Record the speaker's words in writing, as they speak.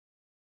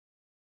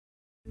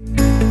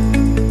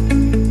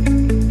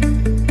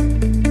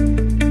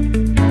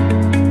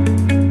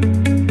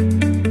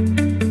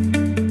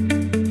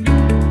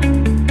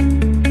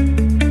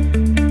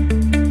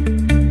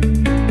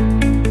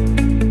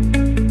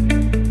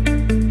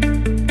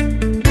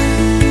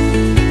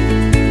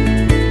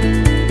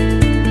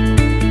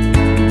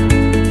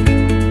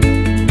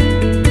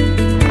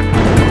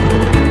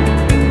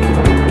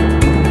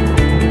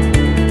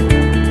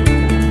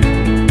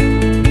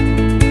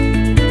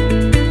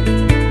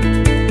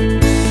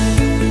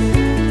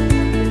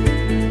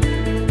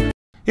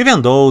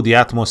Even though the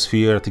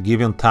atmosphere at a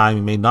given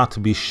time may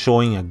not be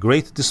showing a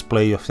great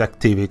display of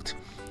activity,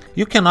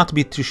 you cannot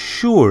be too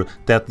sure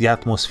that the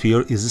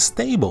atmosphere is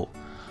stable.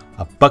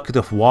 A bucket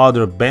of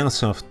water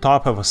bouncing off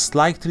top of a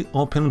slightly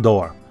open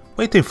door,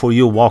 waiting for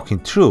you walking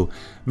through,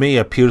 may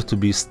appear to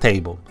be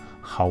stable.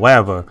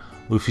 However,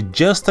 with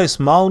just a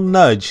small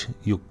nudge,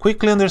 you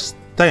quickly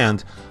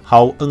understand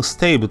how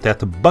unstable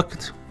that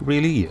bucket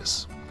really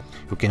is.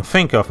 You can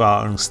think of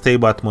our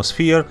unstable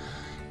atmosphere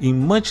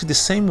in much the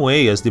same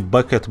way as the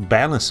bucket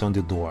balance on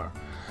the door.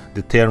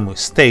 The term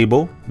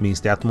stable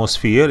means the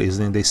atmosphere is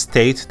in the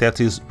state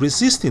that is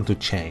resisting to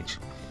change.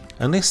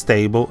 An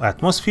unstable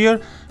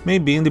atmosphere may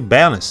be in the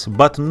balance,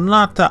 but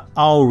not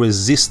all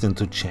resistant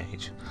to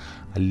change.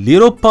 A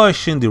little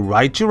push in the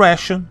right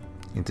direction,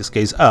 in this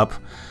case up,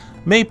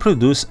 may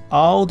produce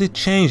all the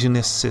change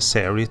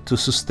necessary to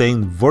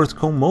sustain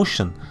vertical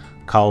motion,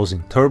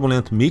 causing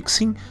turbulent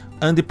mixing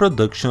and the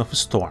production of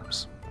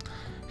storms.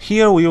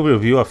 Here we will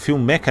review a few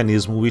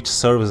mechanisms which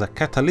serve as a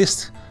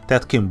catalyst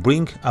that can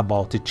bring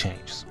about the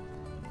changes.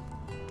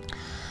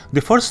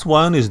 The first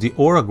one is the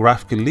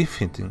orographic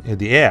lifting in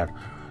the air,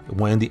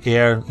 when the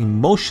air in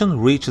motion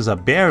reaches a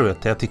barrier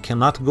that it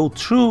cannot go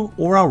through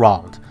or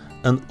around,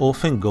 and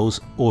often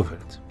goes over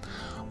it.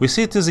 We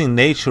see this in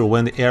nature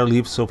when the air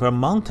lifts over a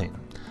mountain.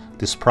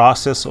 This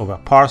process of a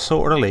parcel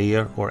or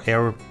layer or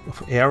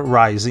air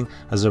rising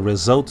as a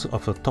result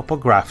of a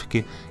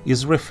topographic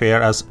is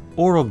referred as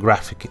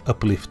orographic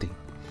uplifting.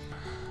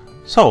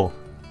 So,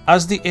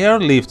 as the air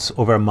lifts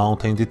over a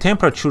mountain, the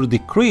temperature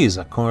decreases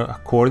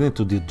according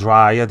to the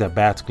dry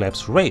adiabatic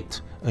lapse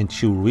rate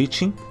until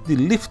reaching the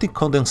lifting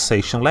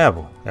condensation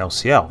level,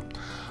 LCL.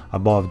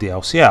 Above the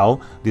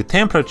LCL, the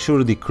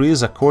temperature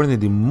decreases according to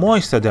the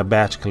moist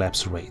adiabatic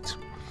lapse rate.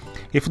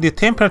 If the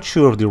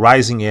temperature of the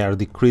rising air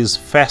decreases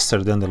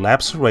faster than the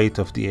lapse rate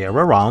of the air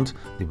around,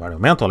 the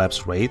environmental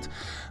lapse rate,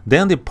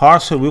 then the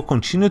parcel will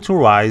continue to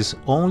rise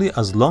only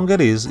as long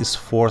as it is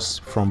forced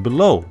from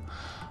below.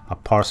 A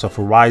parcel of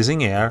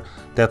rising air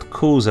that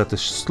cools at a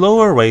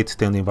slower rate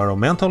than the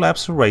environmental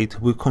lapse rate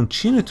will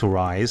continue to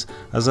rise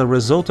as a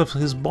result of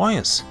his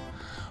buoyancy.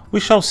 We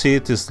shall see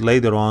this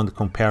later on the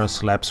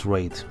comparison lapse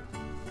rate.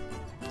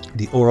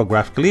 The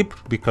orographic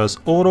lift, because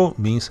oro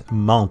means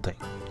mountain.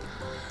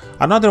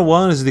 Another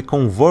one is the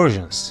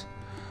convergence,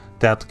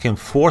 that can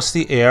force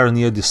the air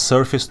near the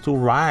surface to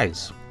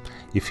rise.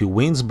 If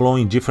winds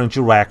blowing in different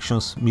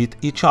directions meet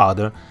each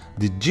other,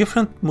 the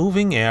different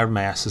moving air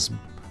masses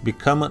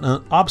become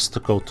an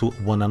obstacle to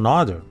one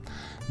another.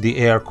 The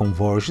air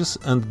converges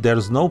and there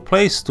is no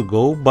place to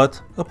go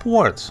but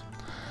upwards.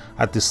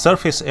 At the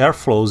surface, air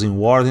flows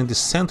inward in the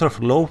center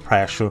of low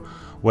pressure,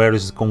 where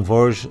it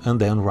converges and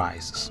then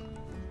rises.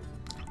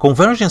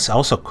 Convergence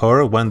also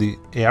occurs when the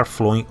air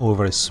flowing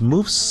over a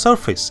smooth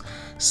surface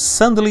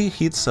suddenly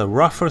hits a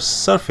rougher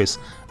surface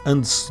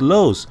and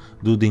slows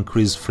due to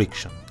increased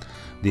friction.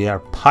 The air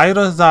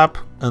piles up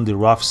on the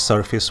rough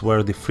surface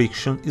where the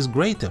friction is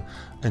greater,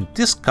 and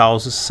this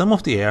causes some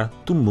of the air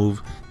to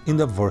move in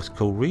the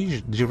vertical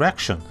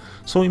direction.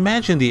 So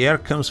imagine the air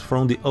comes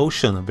from the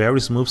ocean, a very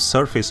smooth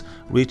surface,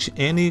 reach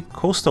any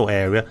coastal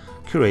area,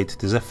 create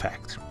this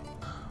effect.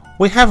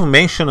 We have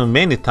mentioned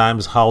many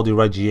times how the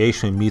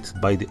radiation emitted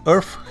by the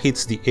Earth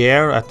hits the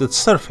air at the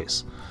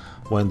surface.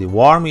 When the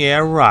warm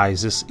air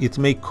rises, it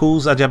may cool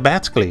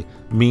adiabatically,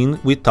 meaning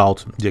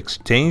without the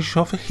exchange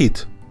of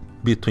heat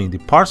between the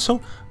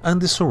parcel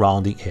and the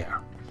surrounding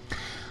air.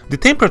 The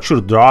temperature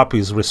drop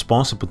is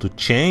responsible to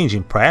change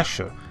in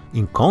pressure.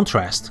 In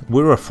contrast,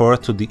 we refer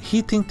to the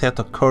heating that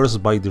occurs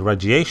by the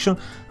radiation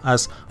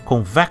as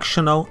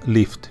convectional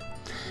lift.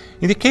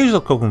 In the case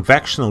of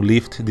convectional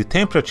lift, the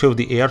temperature of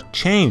the air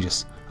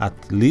changes, at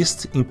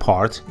least in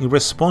part, in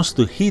response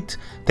to heat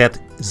that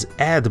is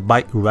added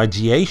by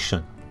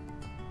radiation.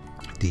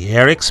 The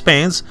air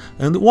expands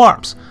and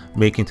warms,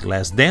 making it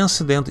less dense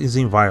than its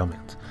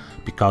environment.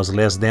 Because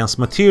less dense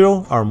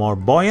material are more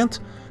buoyant,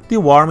 the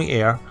warm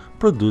air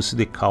produces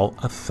the call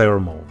a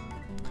thermal.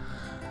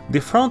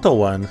 The frontal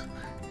one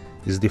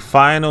is the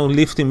final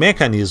lifting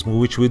mechanism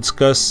which we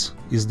discuss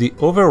is the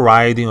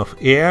overriding of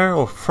air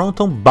or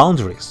frontal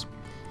boundaries.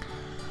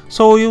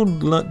 So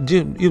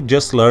you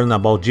just learn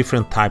about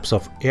different types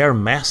of air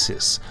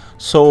masses.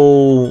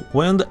 So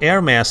when the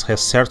air mass has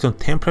certain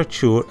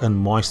temperature and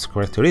moist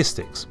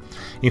characteristics.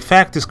 In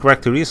fact, these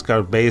characteristics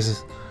are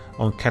based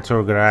on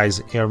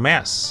categorized air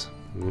mass.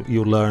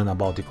 You learn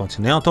about the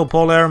continental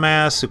polar air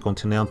mass, the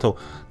continental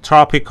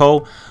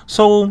tropical.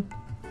 So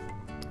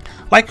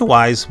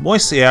likewise,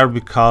 moist air,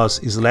 because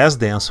it's less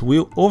dense,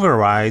 will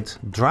override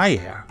dry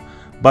air.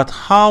 But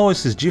how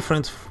is this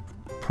different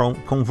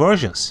from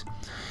convergence?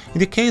 In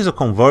the case of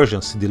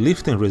convergence, the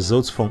lifting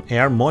results from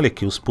air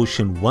molecules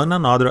pushing one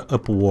another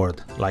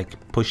upward, like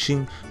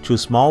pushing two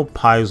small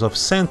piles of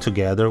sand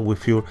together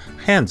with your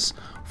hands,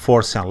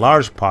 forcing a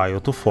large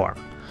pile to form.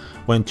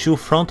 When two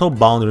frontal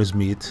boundaries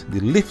meet, the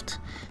lift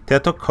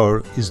that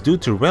occurs is due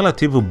to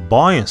relative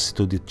buoyancy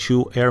to the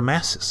two air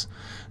masses.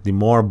 The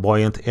more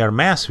buoyant air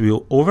mass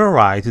will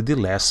override the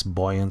less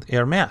buoyant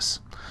air mass.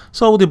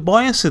 So the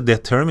buoyancy is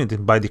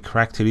determined by the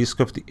characteristic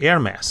of the air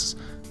masses,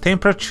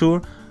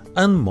 temperature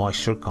and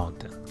moisture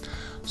content.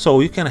 So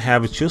you can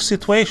have two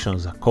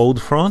situations, a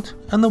cold front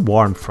and a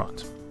warm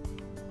front.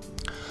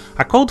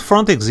 A cold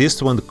front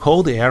exists when the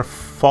cold air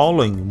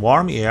following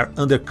warm air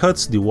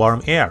undercuts the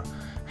warm air,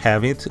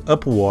 having it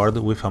upward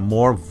with a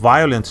more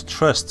violent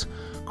thrust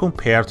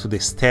compared to the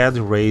steady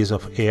rays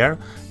of air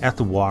at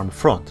the warm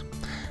front.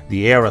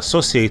 The air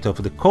associated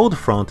with the cold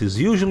front is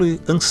usually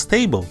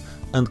unstable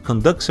and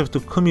conducive to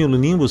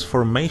cumulonimbus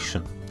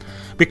formation.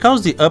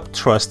 Because the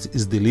upthrust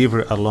is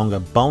delivered along a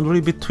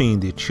boundary between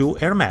the two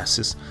air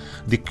masses,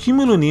 the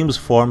cumulonimbus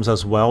forms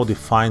a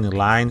well-defined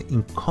line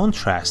in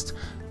contrast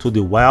to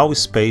the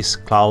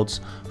well-spaced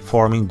clouds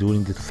forming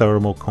during the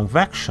thermal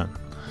convection.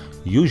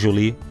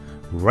 Usually,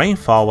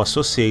 rainfall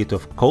associated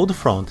with cold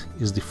front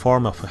is the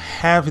form of a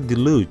heavy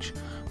deluge.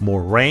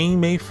 More rain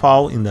may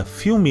fall in a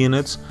few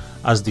minutes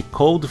as the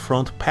cold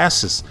front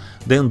passes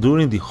than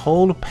during the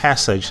whole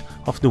passage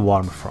of the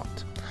warm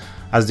front.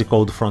 As the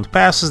cold front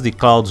passes, the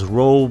clouds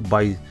roll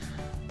by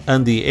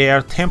and the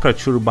air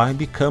temperature might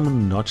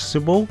become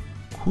noticeably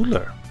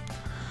cooler.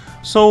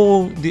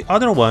 So the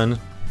other one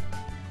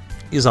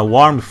is a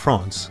warm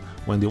front,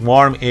 when the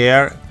warm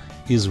air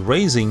is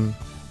rising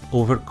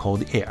over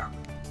cold air.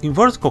 In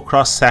vertical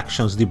cross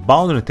sections, the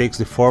boundary takes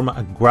the form of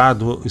a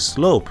gradual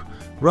slope,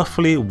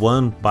 roughly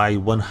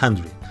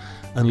 1/100,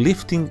 and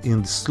lifting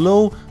in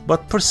slow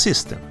but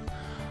persistent.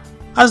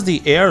 As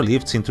the air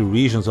lifts into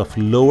regions of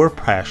lower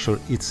pressure,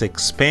 it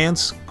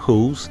expands,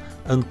 cools,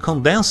 and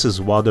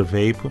condenses water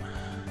vapor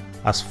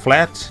as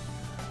flat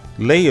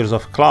layers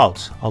of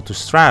clouds,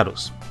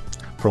 altostratus,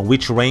 from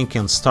which rain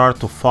can start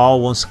to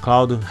fall once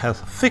cloud has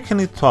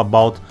thickened to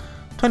about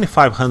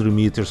 2,500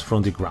 meters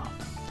from the ground.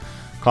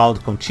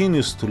 Cloud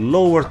continues to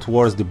lower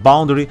towards the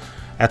boundary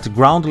at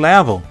ground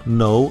level,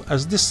 known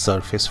as the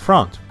surface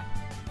front.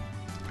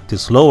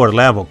 This lower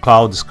level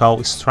cloud is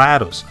called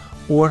stratus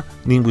or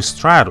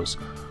nimbostratus,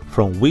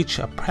 from which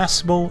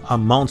appreciable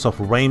amounts of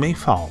rain may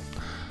fall.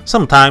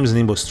 Sometimes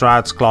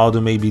nimbostratus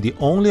cloud may be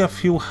only a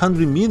few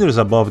hundred meters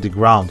above the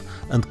ground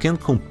and can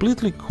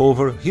completely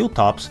cover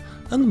hilltops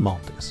and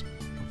mountains.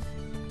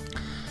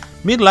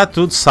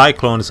 Midlatitude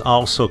cyclones,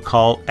 also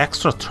called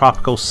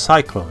extratropical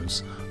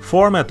cyclones,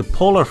 form at the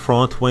polar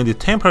front when the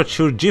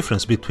temperature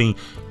difference between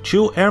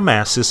two air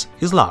masses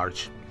is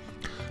large.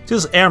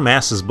 These air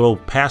masses blow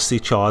past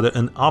each other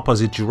in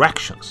opposite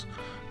directions.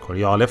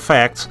 Coriolis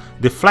effects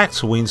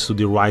deflect winds to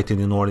the right in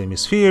the northern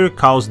hemisphere,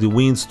 cause the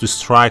winds to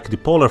strike the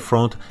polar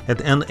front at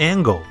an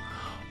angle.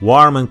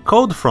 Warm and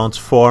cold fronts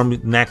form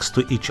next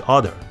to each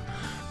other.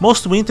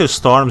 Most winter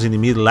storms in the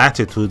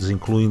mid-latitudes,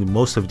 including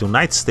most of the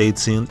United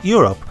States and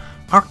Europe,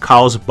 are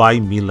caused by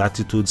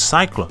mid-latitude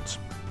cyclones.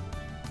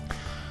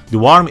 The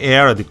warm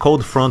air at the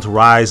cold front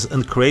rises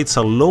and creates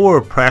a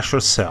lower pressure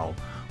cell.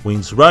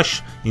 Winds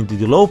rush into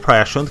the low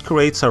pressure and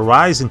creates a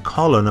rising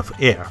column of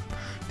air.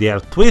 The air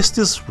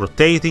twists,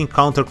 rotating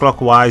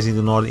counterclockwise in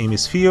the northern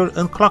hemisphere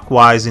and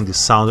clockwise in the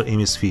southern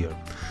hemisphere.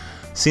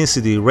 Since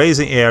the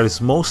rising air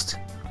is most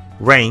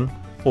rain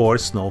or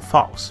snow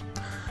falls.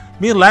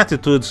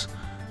 Mid-latitudes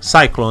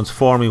cyclones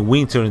form in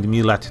winter in the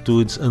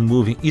mid-latitudes and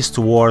moving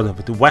eastward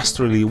with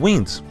westerly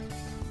winds.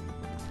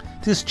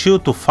 These 2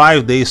 to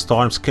 5 day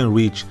storms can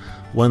reach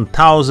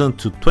 1,000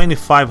 to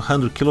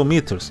 2,500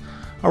 kilometers,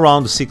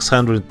 around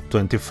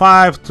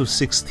 625 to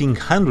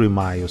 1,600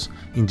 miles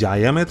in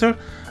diameter,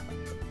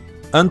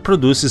 and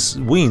produces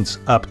winds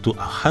up to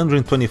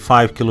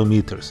 125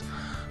 kilometers,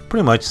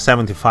 pretty much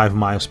 75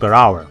 miles per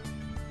hour.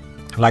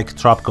 Like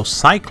tropical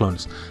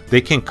cyclones,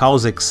 they can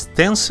cause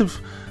extensive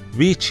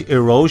beach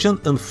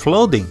erosion and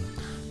flooding.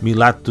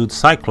 Mid-latitude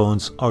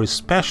cyclones are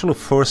especially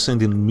forced in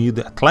the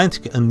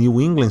mid-Atlantic and New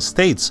England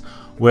states,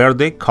 where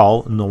they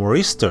call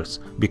nor'easters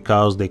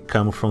because they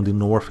come from the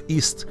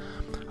northeast.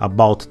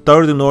 About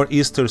 30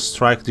 nor'easters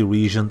strike the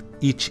region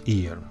each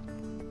year.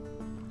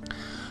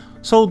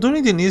 So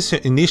during the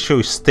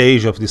initial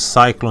stage of the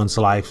cyclone's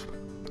life,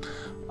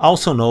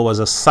 also known as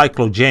a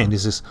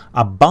cyclogenesis,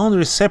 a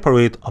boundary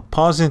separates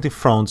opposing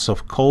fronts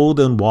of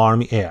cold and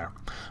warm air.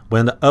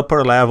 When the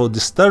upper level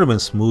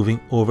disturbance moving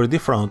over the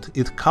front,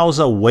 it causes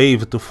a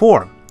wave to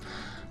form.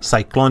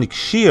 Cyclonic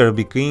shear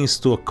begins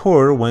to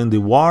occur when the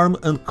warm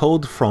and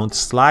cold front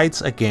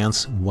slides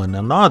against one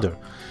another,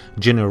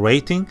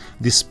 generating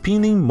the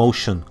spinning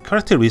motion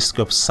characteristic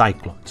of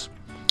cyclones.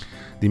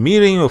 The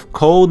meeting of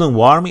cold and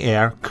warm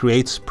air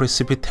creates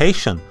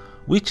precipitation,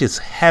 which is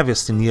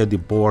heaviest near the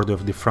border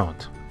of the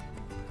front.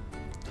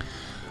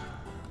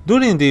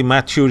 During the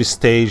mature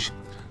stage,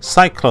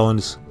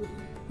 cyclones,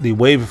 the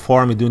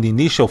waveform during the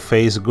initial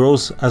phase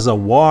grows as a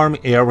warm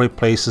air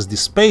replaces the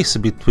space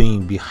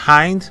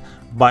behind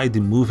by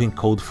the moving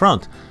cold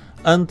front,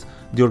 and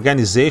the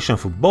organization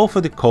for both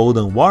of the cold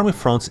and warm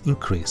fronts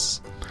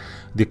increases.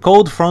 The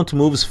cold front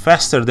moves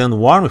faster than the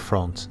warm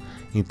front,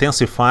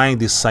 intensifying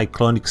the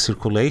cyclonic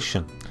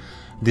circulation.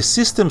 The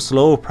system's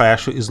low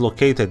pressure is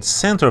located at the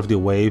center of the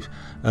wave,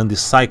 and the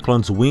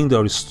cyclone's winds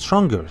are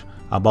stronger,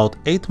 about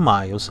 8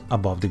 miles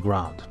above the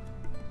ground.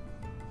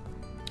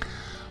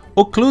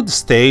 Occlude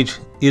stage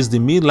is the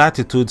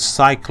mid-latitude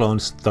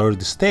cyclone's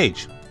third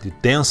stage. The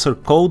denser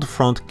cold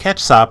front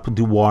catches up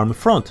the warm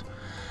front.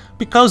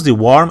 Because the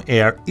warm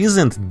air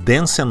isn't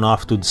dense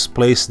enough to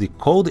displace the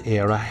cold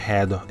air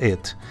ahead of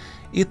it,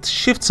 it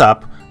shifts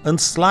up and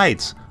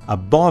slides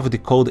above the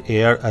cold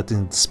air at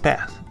its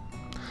path.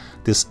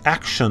 This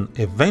action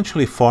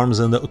eventually forms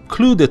an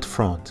occluded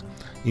front,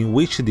 in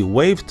which the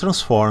wave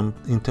transforms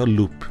into a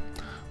loop,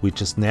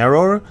 which is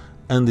narrower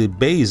at the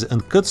base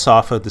and cuts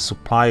off at the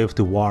supply of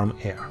the warm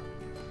air.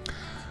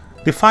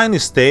 The final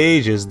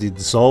stage is the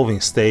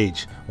dissolving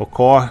stage,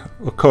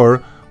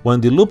 occur when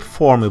the loop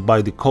formed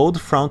by the cold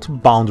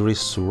front boundary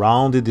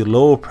surrounding the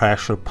low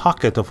pressure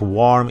pocket of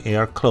warm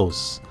air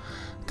closes.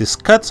 This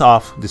cuts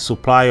off the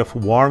supply of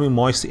warm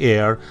moist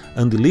air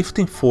and the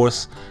lifting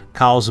force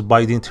caused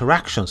by the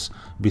interactions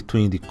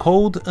between the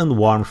cold and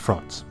warm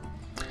fronts.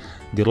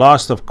 The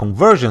loss of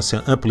convergence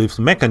and uplift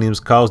mechanisms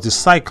cause the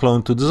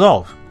cyclone to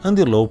dissolve, and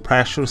the low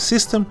pressure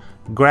system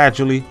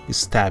gradually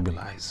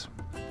stabilizes.